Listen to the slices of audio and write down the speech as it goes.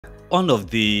one of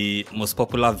the most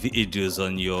popular videos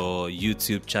on your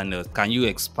YouTube channel. Can you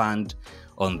expand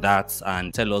on that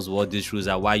and tell us what these rules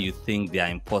are, why you think they are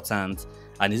important?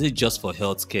 And is it just for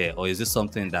healthcare, or is it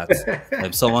something that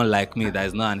someone like me that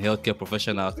is not an healthcare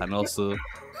professional can also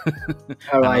All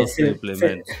can right, also since,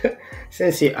 implement?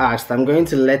 since you asked, I'm going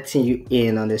to let you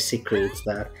in on the secrets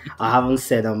that I haven't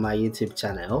said on my YouTube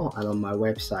channel and on my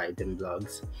website and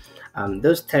blogs.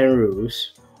 Those 10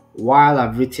 rules, while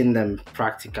I've written them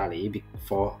practically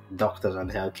for doctors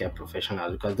and healthcare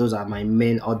professionals, because those are my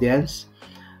main audience,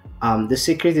 the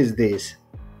secret is this: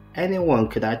 anyone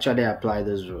could actually apply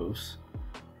those rules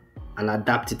and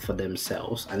adapt it for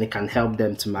themselves, and it can help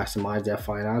them to maximize their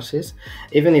finances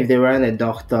even if they weren't a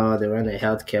doctor, they weren't a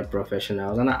healthcare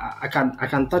professionals. And I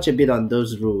can touch a bit on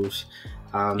those rules.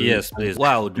 Yes, And please. What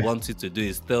I would want you to do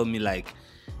is tell me like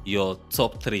your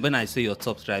top three. When I say your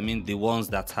top three, I mean the ones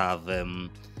that have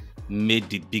made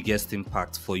the biggest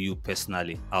impact for you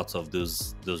personally out of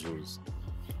those rules.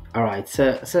 all right,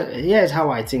 so here's how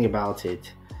I think about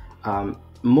it.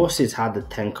 Moses had the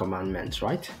 10 commandments,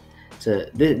 right? So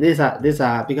these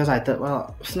are because I thought,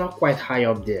 well, it's not quite high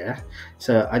up there,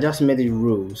 so I just made it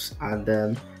rules.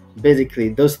 And basically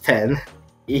those 10,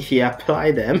 if you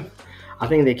apply them, I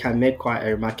think they can make quite a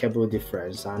remarkable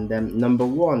difference. And then number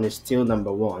one is still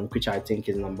number one, which I think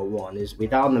is number one, is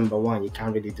without number one you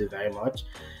can't really do very much,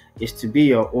 is to be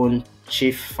your own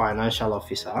chief financial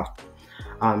officer.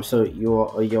 So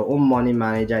you're your own money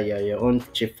manager, you're your own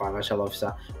chief financial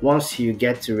officer. Once you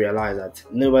get to realize that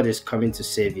nobody's coming to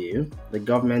save you, the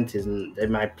government isn't, they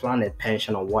might plan a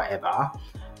pension or whatever,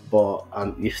 but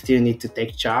you still need to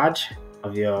take charge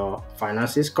of your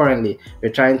finances. Currently,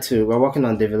 we're working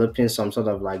on developing some sort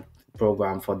of like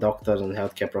program for doctors and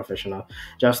healthcare professionals,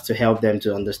 just to help them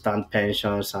to understand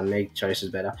pensions and make choices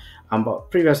better.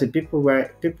 But previously, people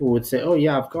would say, "Oh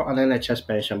yeah, I've got an NHS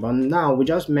pension," but now we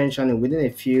just mentioned it within a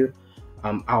few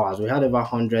hours. We had over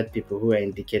 100 people who are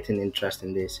indicating interest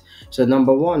in this. So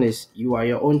number one is you are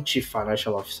your own chief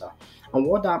financial officer. And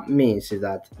what that means is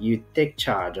that you take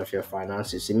charge of your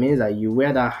finances. It means that you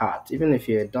wear that hat. Even if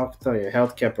you're a doctor, you're a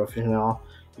healthcare professional,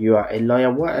 you are a lawyer,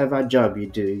 whatever job you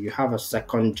do, you have a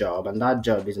second job, and that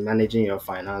job is managing your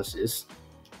finances.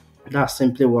 That's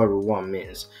simply what rule one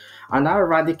means. And that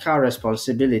radical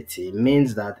responsibility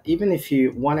means that even if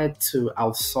you wanted to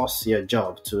outsource your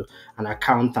job to an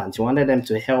accountant, you wanted them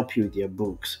to help you with your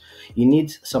books, you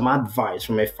need some advice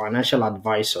from a financial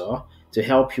advisor to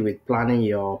help you with planning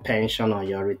your pension or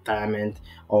your retirement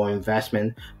or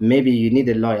investment. Maybe you need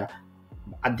a lawyer.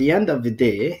 At the end of the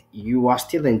day, you are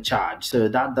still in charge. So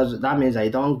that means that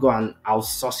you don't go and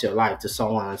outsource your life to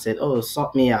someone and say, "Oh,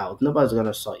 sort me out." Nobody's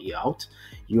gonna sort you out.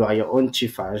 You are your own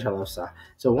chief financial officer.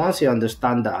 So once you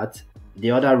understand that,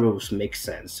 the other rules make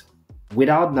sense.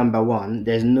 Without number one,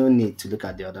 there's no need to look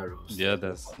at the other rules. The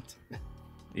others.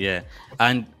 Yeah.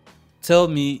 And tell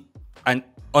me, and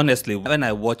honestly, when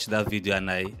I watched that video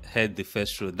and I heard the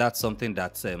first rule, that's something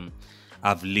that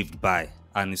I've lived by.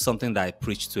 And it's something that I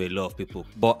preach to a lot of people.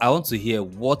 But I want to hear,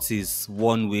 what is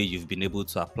one way you've been able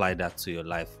to apply that to your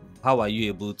life? How are you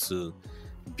able to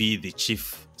be the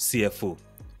chief CFO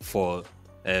for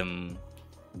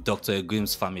Dr.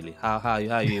 Egrim's family? How are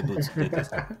you able to do this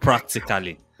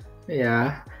practically?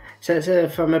 Yeah. So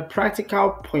from a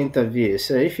practical point of view,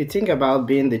 so if you think about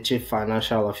being the chief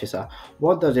financial officer,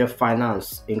 what does your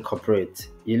finance incorporate?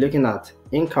 You're looking at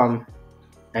income,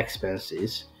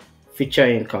 expenses, future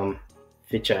income,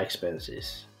 future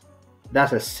expenses.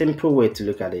 That's a simple way to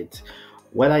look at it.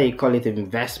 Whether you call it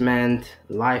investment,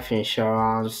 life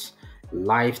insurance,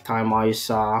 lifetime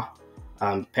ISA,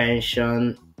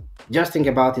 pension, just think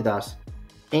about it as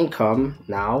income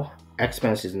now,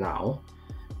 expenses now.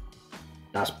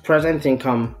 That's present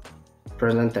income,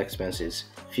 present expenses,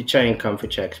 future income,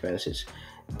 future expenses.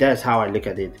 That's how I look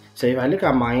at it. So if I look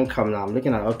at my income now, I'm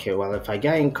looking at, okay, well, if I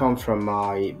get income from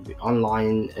my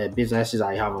online businesses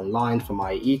I have online, from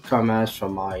my e-commerce,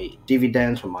 from my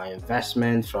dividends, from my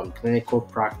investment, from clinical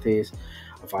practice,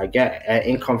 if I get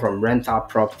income from rental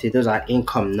property, those are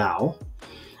income now.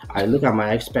 I look at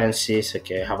my expenses.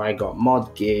 Okay, have I got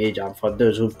mortgage? And for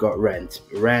those who've got rent,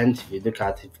 if you look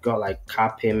at, if you've got like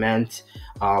car payment,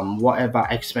 whatever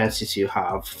expenses you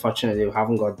have. Fortunately, you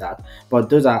haven't got that, but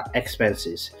those are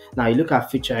expenses. Now you look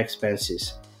at future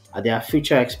expenses. There are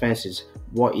future expenses.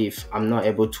 What if I'm not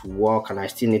able to work and I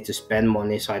still need to spend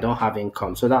money, so I don't have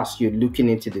income? So that's you looking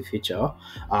into the future.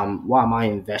 What am I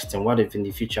investing? What if in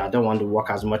the future I don't want to work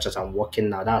as much as I'm working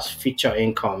now? That's future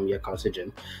income you're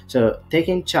considering. So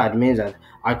taking charge means that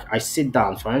I sit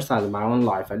down, for instance, in my own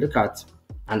life,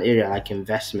 an area like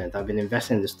investment. I've been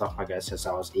investing in the stock market since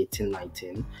I was 18,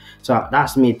 19. So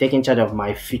that's me taking charge of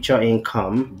my future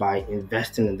income by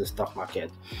investing in the stock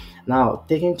market. Now,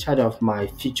 taking charge of my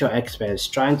future expense,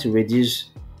 trying to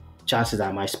reduce chances that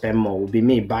I might spend more, would be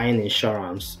me buying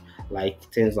insurance, like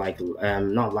things like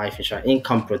not life insurance,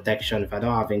 income protection. If I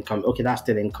don't have income, okay, that's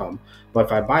still income. But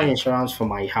if I buy insurance for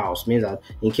my house, means that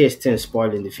in case things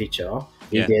spoil in the future,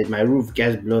 Yeah. if my roof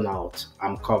gets blown out,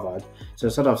 I'm covered. So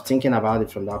sort of thinking about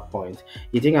it from that point,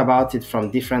 you think about it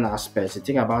from different aspects. You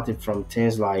think about it from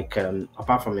things like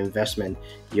apart from investment,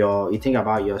 you think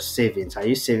about your savings. Are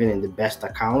you saving in the best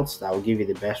accounts that will give you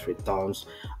the best returns?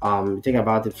 You think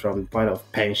about it from the point of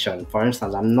pension. For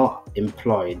instance, I'm not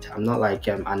employed. I'm not like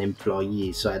an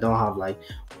employee, so I don't have like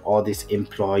all these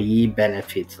employee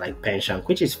benefits like pension,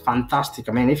 which is fantastic.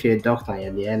 I mean, if you're a doctor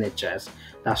and you're in the NHS,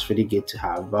 that's really good to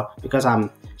have. But because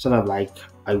I'm sort of like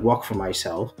I work for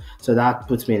myself, so that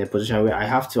puts me in a position where I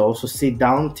have to also sit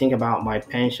down, think about my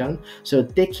pension. So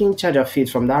taking charge of it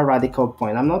from that radical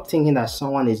point, I'm not thinking that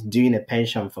someone is doing a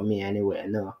pension for me anywhere.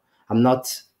 No, I'm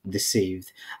not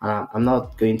deceived, and I'm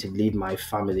not going to leave my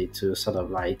family to sort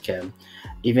of like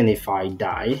even if I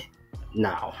die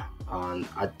now, and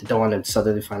I don't want to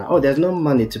suddenly find out, oh, there's no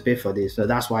money to pay for this. So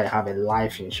that's why I have a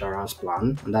life insurance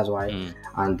plan, and that's why,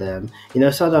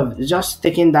 and sort of just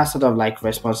taking that sort of like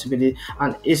responsibility.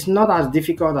 And it's not as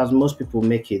difficult as most people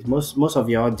make it. Most of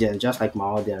your audience, just like my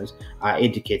audience, are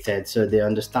educated, so they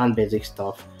understand basic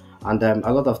stuff. And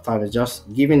a lot of time is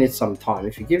just giving it some time.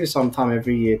 If you give it some time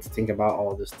every year to think about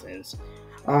all these things,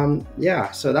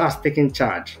 so that's taking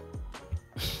charge.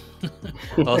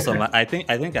 Awesome. I think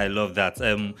I love that.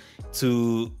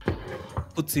 To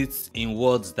put it in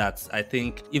words that I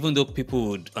think even though people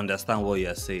would understand what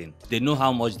you're saying, they know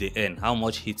how much they earn, how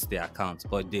much hits their account,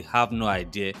 but they have no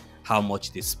idea how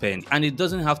much they spend. And it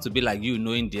doesn't have to be like you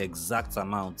knowing the exact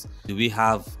amount. Do we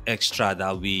have extra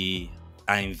that we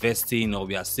are investing or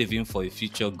we are saving for a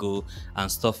future goal and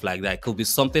stuff like that? It could be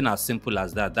something as simple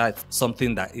as that. That's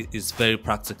something that is very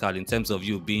practical in terms of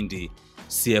you being the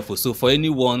CFO. So for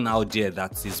anyone out there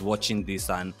that is watching this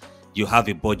and you have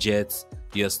a budget,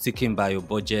 you're sticking by your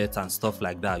budget and stuff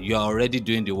like that, you're already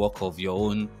doing the work of your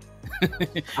own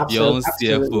your own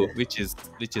CFO, which is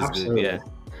good. Yeah.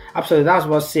 Absolutely, that's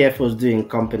what CFOs do in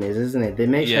companies, isn't it? They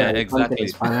make sure that the exactly. company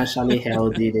is financially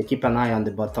healthy. They keep an eye on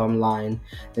the bottom line.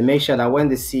 They make sure that when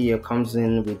the CEO comes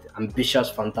in with ambitious,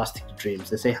 fantastic dreams,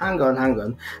 they say, hang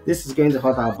on, this is going to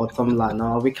hurt our bottom line.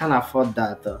 No, we can't afford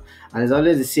that. And it's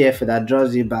always the CFO that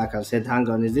draws you back and said, hang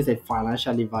on, is this a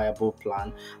financially viable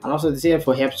plan? And also the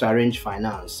CFO helps to arrange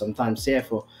finance. Sometimes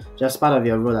CFO, just part of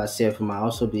your role as CFO might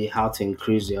also be how to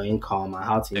increase your income and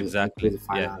how to increase the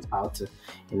finance, how to,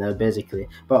 basically.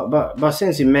 But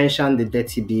since you mentioned the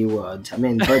dirty B word, I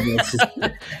mean, budget is...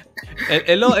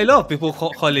 a lot of people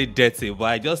call it dirty, but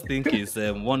I just think it's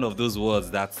one of those words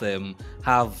that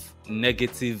have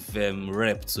negative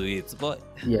rep to it. But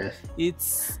yes,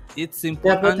 it's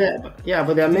important. But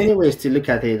there are many ways to look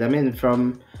at it. I mean,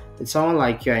 from someone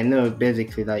like you, I know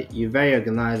basically that you're very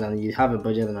organized and you have a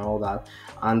budget and all that.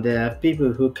 And there are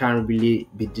people who can't really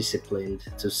be disciplined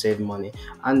to save money,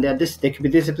 and they could be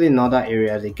disciplined in other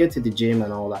areas. They go to the gym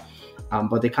and all that,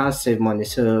 but they can't save money.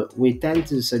 So we tend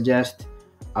to suggest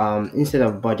instead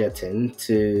of budgeting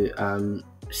to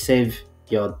save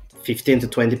your 15 to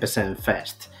 20%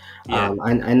 first. Yeah.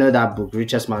 I know that book,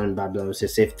 Richest Man in Babylon, will say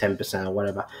save 10% or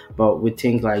whatever, but we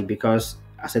think like, because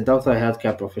as a doctor, a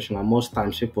healthcare professional, most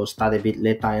times people start a bit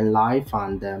later in life,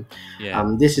 and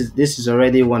this is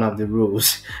already one of the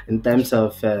rules in terms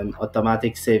of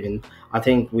automatic saving. I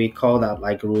think we call that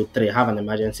like rule 3, have an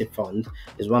emergency fund,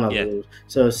 is one of the rules.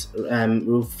 So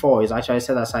rule 4 is actually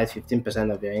set aside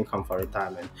 15% of your income for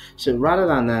retirement. So rather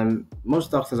than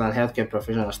most doctors and healthcare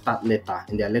professionals start later,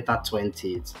 in their later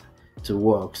 20s, to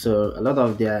work. So a lot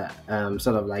of their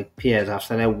sort of like peers have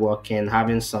started working,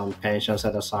 having some pension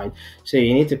set aside. So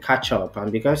you need to catch up,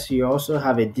 and because you also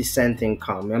have a decent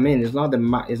income, I mean, it's not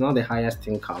the highest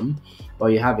income,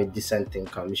 but you have a decent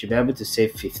income, you should be able to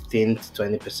save 15 to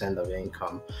 20% of your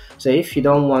income. So if you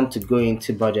don't want to go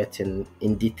into budgeting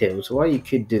in details, what you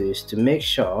could do is to make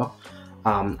sure,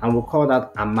 and we'll call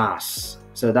that amass.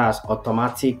 So that's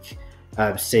automatic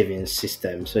savings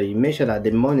system. So you make sure that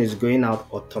the money is going out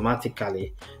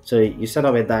automatically. So you set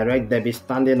up a direct debit,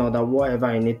 standing order,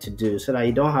 whatever you need to do, so that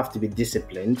you don't have to be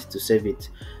disciplined to save it.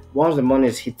 Once the money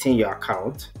is hitting your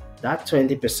account, that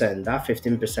 20%, that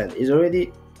 15% is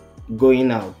already going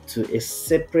out to a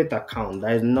separate account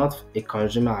that is not a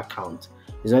consumer account.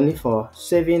 It's only for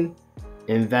saving,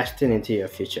 investing into your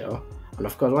future. And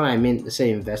of course, when I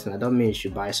say investing, I don't mean you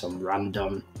should buy some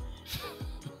random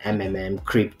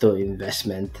crypto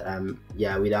investment,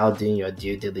 yeah, without doing your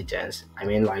due diligence. I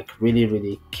mean, like really,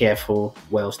 really careful,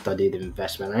 well studied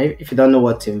investment. And if you don't know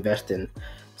what to invest in,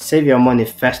 save your money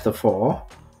first of all,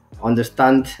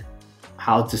 understand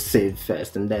how to save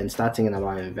first, and then start thinking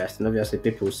about investing. Obviously,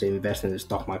 people say invest in the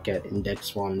stock market,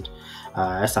 index fund,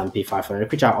 S&P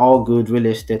 500, which are all good, real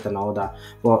estate and all that.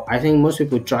 But I think most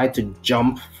people try to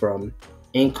jump from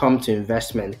income to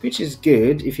investment, which is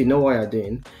good if you know what you're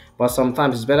doing. But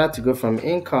sometimes it's better to go from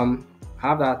income,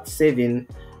 have that saving,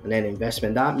 and then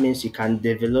investment. That means you can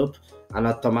develop an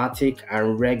automatic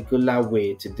and regular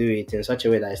way to do it in such a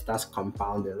way that it starts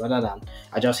compounding rather than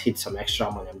I just hit some extra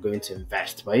money, I'm going to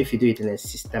invest. But if you do it in a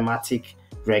systematic,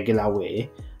 regular way,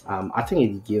 I think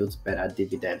it yields better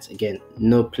dividends. Again,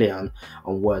 no play on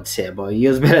words here, but it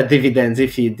yields better dividends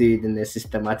if you do it in a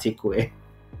systematic way.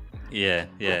 Yeah,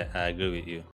 yeah, I agree with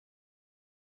you.